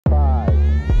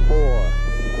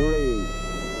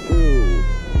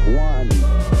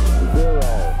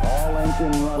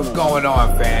going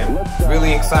on, fam?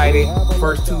 Really excited.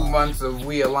 First 2 months of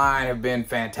We Align have been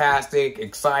fantastic,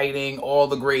 exciting, all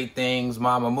the great things.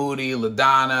 Mama Moody,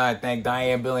 LaDonna, I thank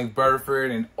Diane Billings-Burford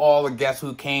and all the guests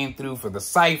who came through for the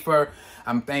Cypher.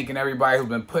 I'm thanking everybody who's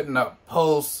been putting up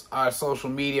posts. Our social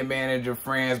media manager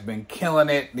friends been killing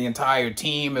it. The entire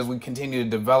team as we continue to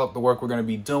develop the work we're going to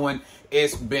be doing.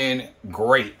 It's been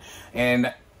great.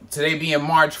 And today being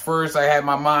March 1st, I had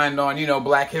my mind on,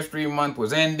 Black History Month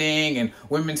was ending and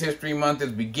Women's History Month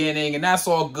is beginning, and that's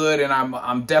all good. And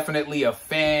I'm definitely a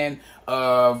fan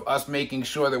of us making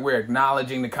sure that we're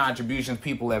acknowledging the contributions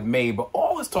people have made. But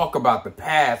all this talk about the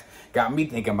past got me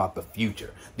thinking about the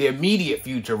future, the immediate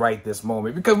future right this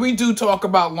moment, because we do talk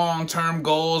about long-term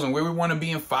goals and where we want to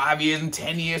be in 5 years and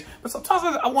 10 years. But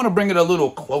sometimes I want to bring it a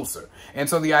little closer. And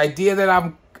so the idea that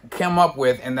I've come up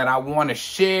with and that I want to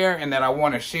share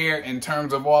in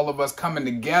terms of all of us coming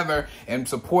together and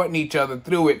supporting each other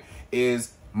through it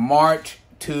is March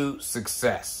to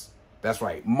Success. That's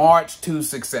right, March to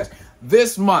Success.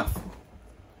 This month,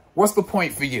 what's the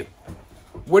point for you?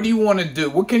 What do you want to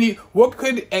do? What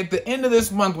could, at the end of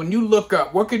this month, when you look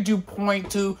up, what could you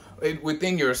point to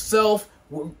within yourself,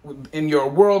 in your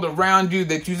world around you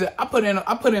that you said, I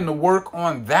put in the work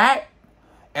on that,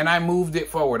 and I moved it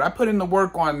forward. I put in the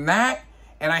work on that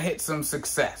and I hit some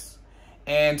success.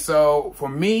 And so for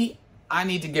me, I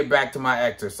need to get back to my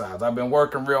exercise. I've been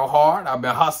working real hard. I've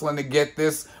been hustling to get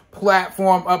this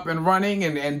platform up and running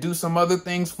and do some other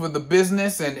things for the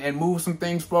business and move some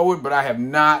things forward. But I have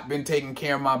not been taking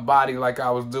care of my body like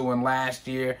I was doing last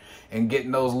year and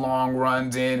getting those long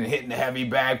runs in and hitting the heavy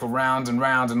bag for rounds and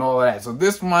rounds and all of that. So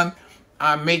this month,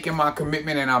 I'm making my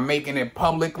commitment and I'm making it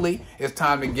publicly. It's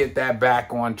time to get that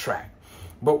back on track.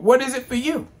 But what is it for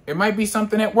you? It might be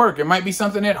something at work. It might be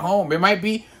something at home. It might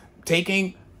be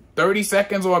taking 30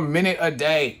 seconds or a minute a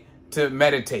day to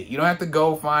meditate. You don't have to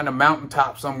go find a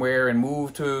mountaintop somewhere and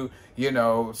move to,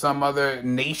 some other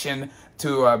nation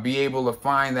to be able to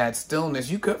find that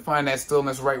stillness. You could find that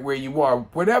stillness right where you are.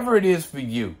 Whatever it is for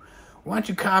you. Why don't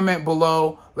you comment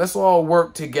below? Let's all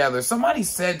work together. Somebody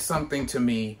said something to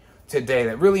me today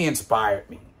that really inspired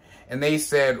me. And they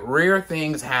said, rare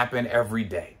things happen every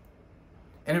day.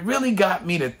 And it really got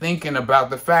me to thinking about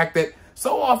the fact that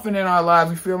so often in our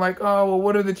lives, we feel like, oh, well,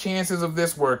 what are the chances of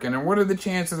this working? And what are the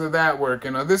chances of that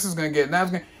working? Or this is going to get, and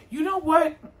that's going to, you know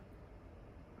what?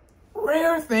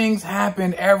 Rare things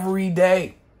happen every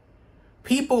day.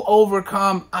 People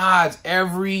overcome odds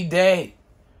every day.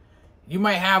 You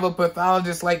might have a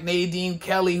pathologist like Nadine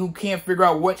Kelly who can't figure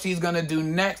out what she's going to do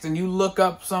next. And you look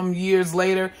up some years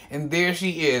later and there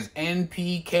she is.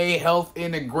 NPK Health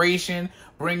Integration,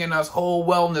 bringing us Whole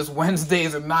Wellness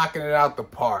Wednesdays and knocking it out the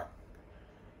park.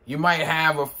 You might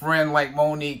have a friend like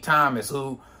Monique Thomas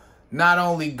who not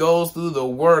only goes through the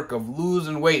work of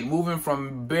losing weight, moving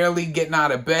from barely getting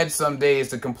out of bed some days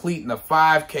to completing a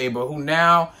 5K, but who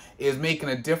now is making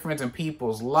a difference in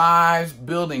people's lives,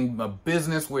 building a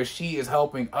business where she is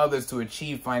helping others to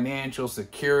achieve financial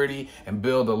security and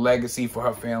build a legacy for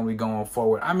her family going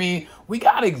forward. I mean, we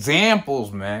got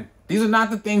examples, man. These are not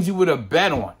the things you would have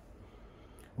bet on.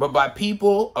 But by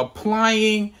people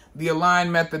applying the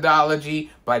Align methodology,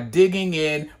 by digging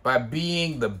in, by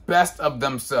being the best of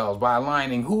themselves, by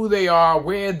aligning who they are,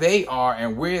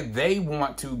 and where they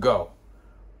want to go.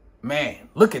 Man,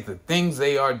 look at the things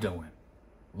they are doing.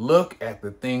 Look at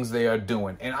the things they are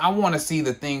doing. And I want to see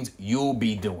the things you'll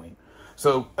be doing.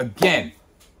 So again,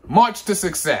 March to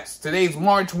Success. Today's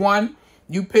March 1.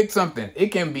 You pick something. It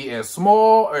can be as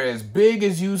small or as big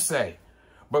as you say.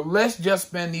 But let's just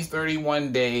spend these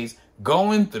 31 days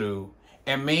going through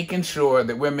and making sure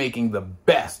that we're making the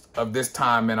best of this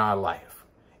time in our life,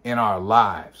 in our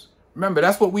lives. Remember,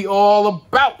 that's what we all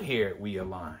about here at We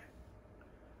Align.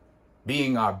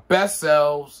 Being our best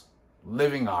selves,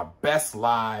 living our best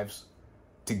lives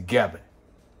together.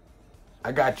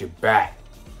 I got your back.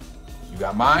 You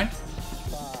got mine?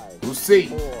 We'll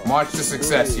see. March to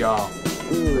Success, y'all.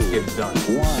 Let's get it done.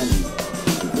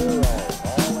 1, 0.